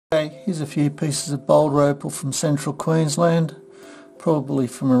Okay, here's a few pieces of Boulder Opal from central Queensland, probably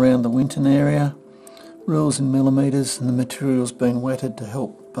from around the Winton area. Rules in millimetres, and the material's been wetted to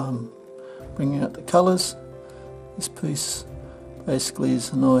help bring out the colours. This piece basically is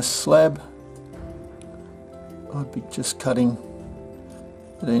a nice slab. I'd be just cutting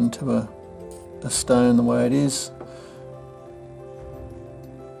it into a stone the way it is.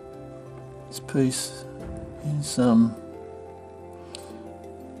 This piece is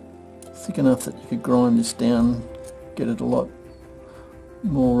thick enough that you could grind this down, get it a lot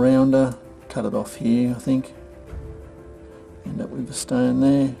more rounder. Cut it off here, I think. End up with a stone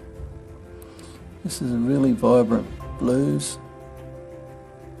there. This is a really vibrant blues.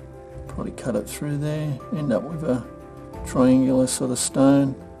 Probably cut it through there. End up with a triangular sort of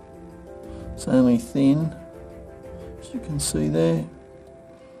stone. It's only thin, as you can see there.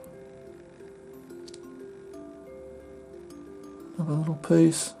 Another little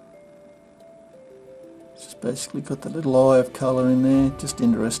piece. It's just basically got the little eye of colour in there. Just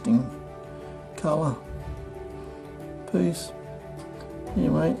interesting colour piece.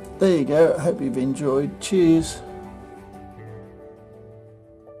 Anyway, there you go. I hope you've enjoyed. Cheers.